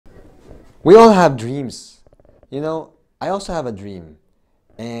We all have dreams. You know, I also have a dream.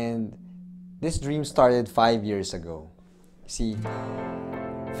 And this dream started 5 years ago. See,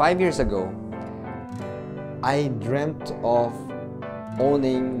 5 years ago, I dreamt of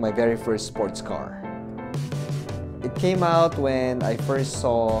owning my very first sports car. It came out when I first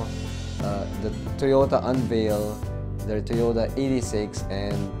saw the Toyota unveil their Toyota 86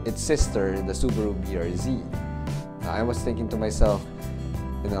 and its sister, the Subaru BRZ. I was thinking to myself,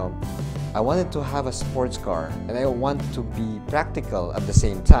 you know, I wanted to have a sports car and I want to be practical at the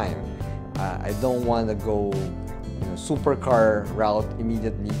same time. I don't want to go supercar route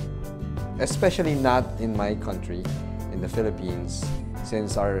immediately, especially not in my country, in the Philippines,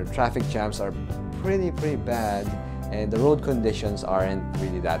 since our traffic jams are pretty bad and the road conditions aren't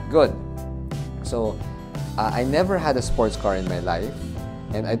really that good. So I never had a sports car in my life,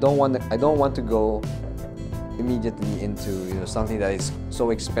 and I don't want to go immediately into something that is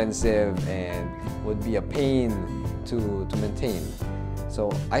so expensive and would be a pain to maintain. So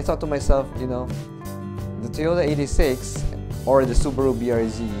I thought to myself, the Toyota 86 or the Subaru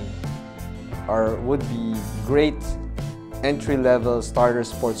BRZ would be great entry-level starter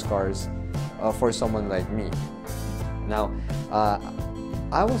sports cars for someone like me. Now,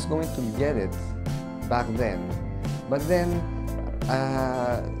 I was going to get it back then, but then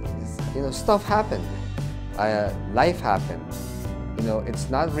stuff happened. Life happened. It's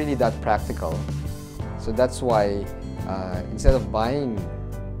not really that practical. So that's why instead of buying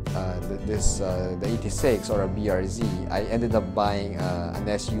the 86 or a BRZ, I ended up buying an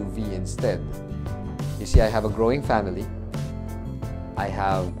SUV instead. You see, I have a growing family.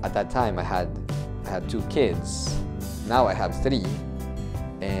 At that time, I had 2 kids. Now I have 3,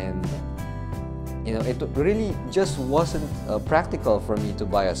 and it really just wasn't practical for me to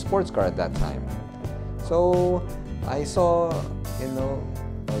buy a sports car at that time. So I saw,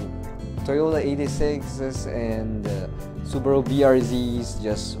 Toyota 86s and Subaru BRZs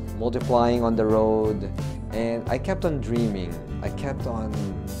just multiplying on the road, and I kept on dreaming. I kept on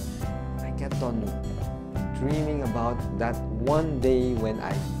dreaming about that one day when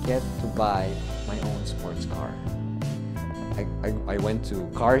I get to buy my own sports car. I went to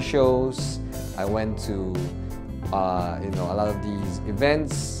car shows. I went to a lot of these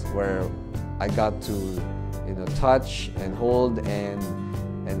events where I got to touch and hold and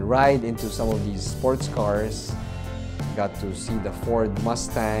ride into some of these sports cars. Got to see the Ford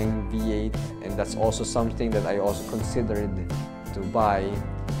Mustang V8, and that's also something that I also considered to buy,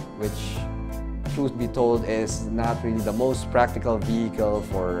 which, truth be told, is not really the most practical vehicle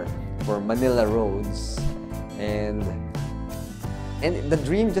for Manila roads. And the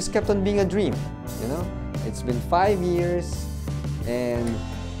dream just kept on being a dream. It's been 5 years, and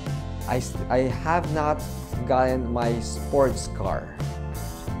I have not gotten my sports car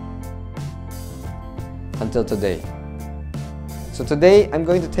until today. So today, I'm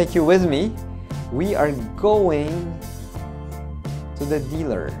going to take you with me. We are going to the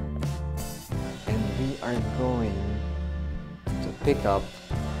dealer, and we are going to pick up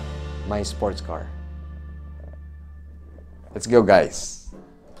my sports car. Let's go, guys.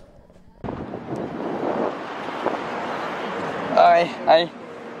 Ay.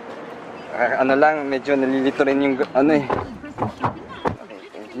 Ano lang, medyo nalilito rin yung Okay,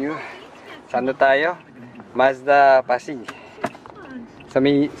 thank you. Saan tayo? Mazda Pasig. Sa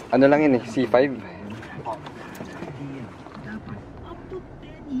may, lang yun C5.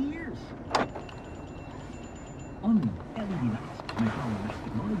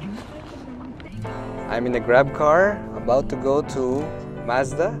 I'm in a grab car, about to go to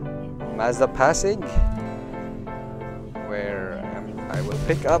Mazda Pasig, where I will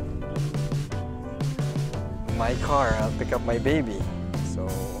pick up my car. I'll pick up my baby. So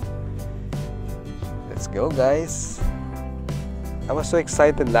let's go, guys. I was so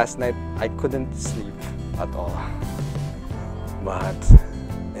excited last night, I couldn't sleep at all. But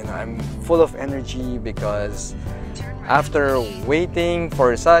I'm full of energy because after waiting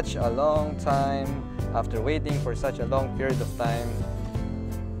for such a long time, after waiting for such a long period of time,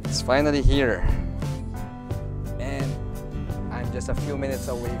 it's finally here. And I'm just a few minutes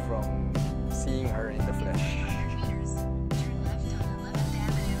away from seeing her in the flesh.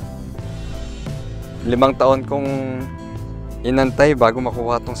 5 taon kong inantay bago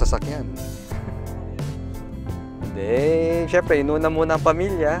makuha tong sasakyan. Hindi, syempre inuna muna ang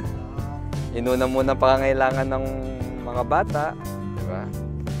pamilya, inuna muna ang pangangailangan ng mga bata, di ba?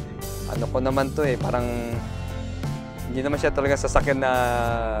 Ano ko naman to parang hindi naman siya talaga sasakyan na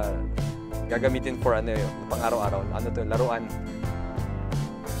gagamitin for pang araw-araw. Ano to, laruan.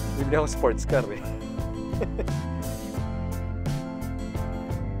 Bibili akong sports car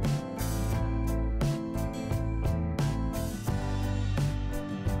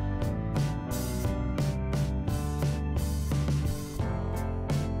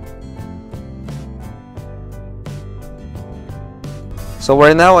So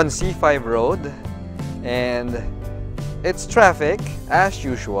we're now on C5 Road, and it's traffic as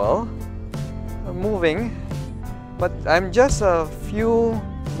usual. I'm moving, but I'm just a few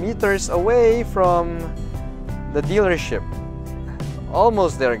meters away from the dealership.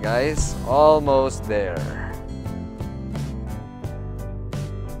 Almost there, guys. Almost there.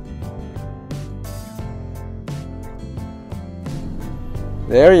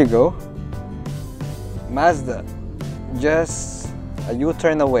 There you go. Mazda. Just a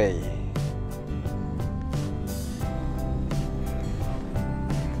U-turn away.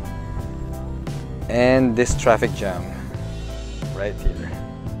 And this traffic jam right here.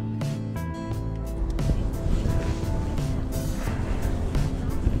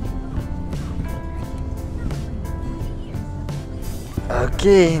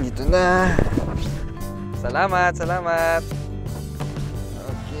 Okay, dito na. Salamat, salamat.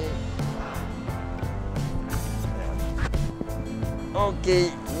 Okay. Okay,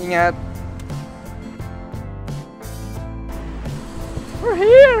 ingat. We're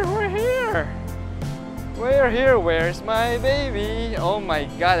here, we're here. We're here, where's my baby? Oh my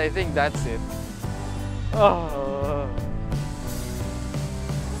god, I think that's it. Oh.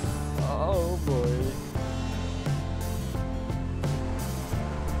 Oh boy.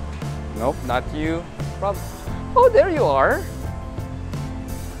 Nope, not you. Oh, there you are.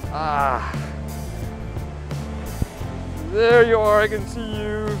 Ah. There you are, I can see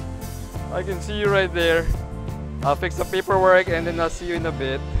you. I can see you right there. I'll fix the paperwork and then I'll see you in a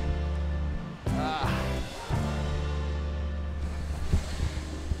bit. Ah.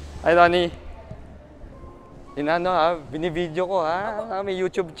 Hi, Donnie. Inano ha, binivideo ko ha. May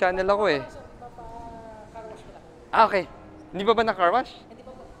YouTube channel ako eh. Ah, okay. Hindi pa ba na car wash?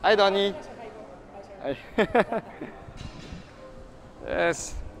 Hi, Donnie. Hi.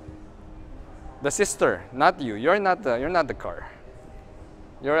 Yes. The sister, not you. You're not the car.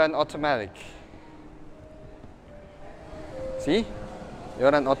 You're an automatic. See? You're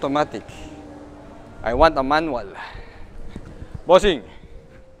an automatic. I want a manual. Bossing.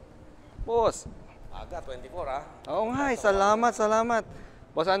 Boss. Aga, 24 ah. Oh, hi. Salamat, salamat.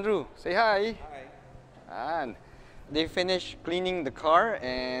 Boss Andrew, say hi. Hi. And they finished cleaning the car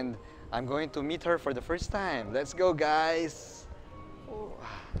and I'm going to meet her for the first time. Let's go, guys. Oh.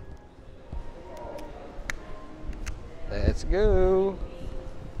 Let's go.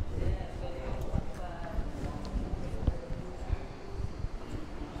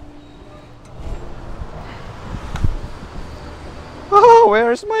 Oh,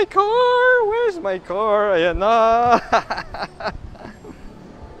 where's my car? Where's my car? Ayan na.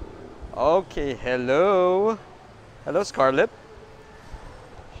 Okay, hello. Hello, Scarlett.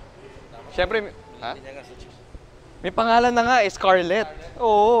 Siyempre, ha? May pangalan na nga, eh, Scarlett.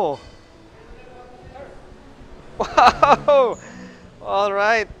 Oo. Wow! All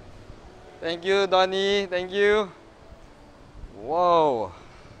right. Thank you, Donnie. Thank you. Whoa.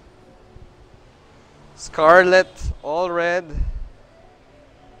 Scarlett, all red.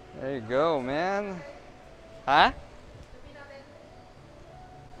 There you go, man. Ha?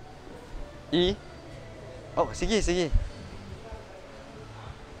 E? Oh, sige, sige.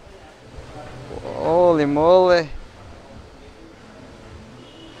 Holy moly.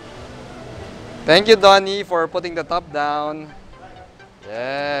 Thank you, Donnie, for putting the top down.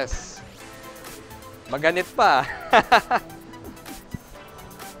 Yes. Maganit pa.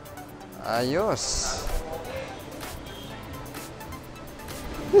 Ayos.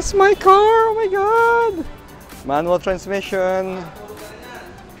 This is my car, oh my god. Manual transmission.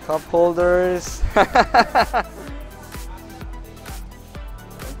 Cup holders.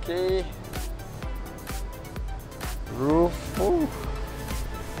 Okay. Roof. Ooh.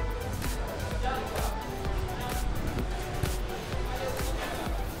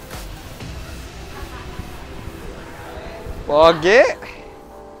 Pogi.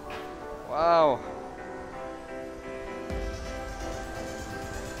 Wow.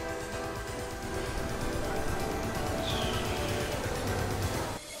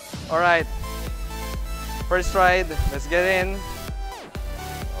 All right. First ride. Let's get in.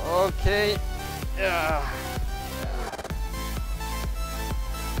 Okay. Yeah.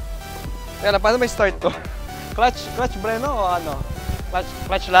 Kaya paano may start to? Clutch breno o ano?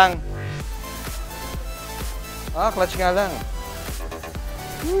 Clutch lang. Ah, clutch nga lang.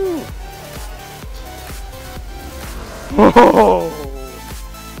 Woo. Oh.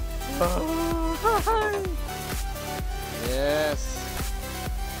 Yes.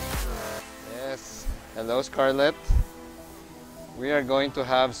 Yes. Hello, Scarlett. We are going to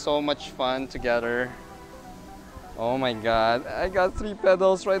have so much fun together. Oh my god, I got 3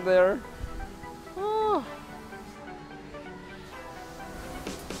 pedals right there. Oh.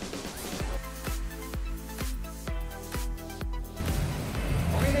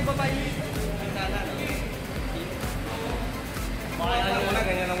 iba pa yun. Ganyan lang muna,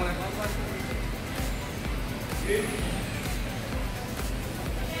 ganyan lang muna.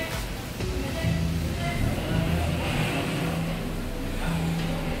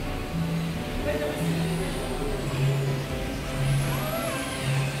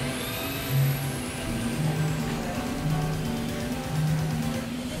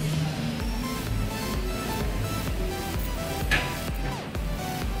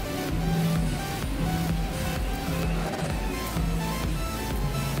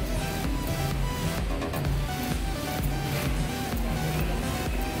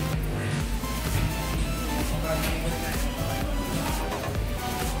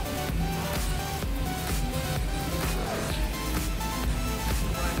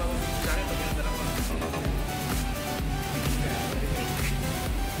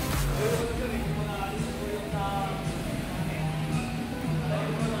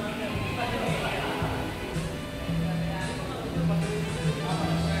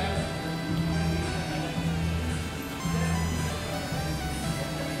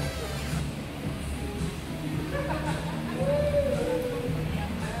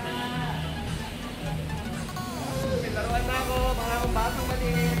 Laruan na ako, mga akong batang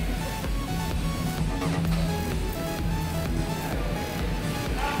maliit.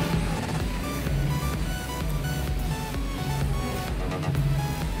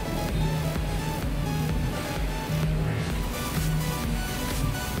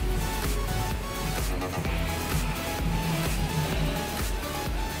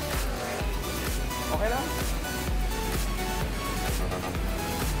 Okay lang?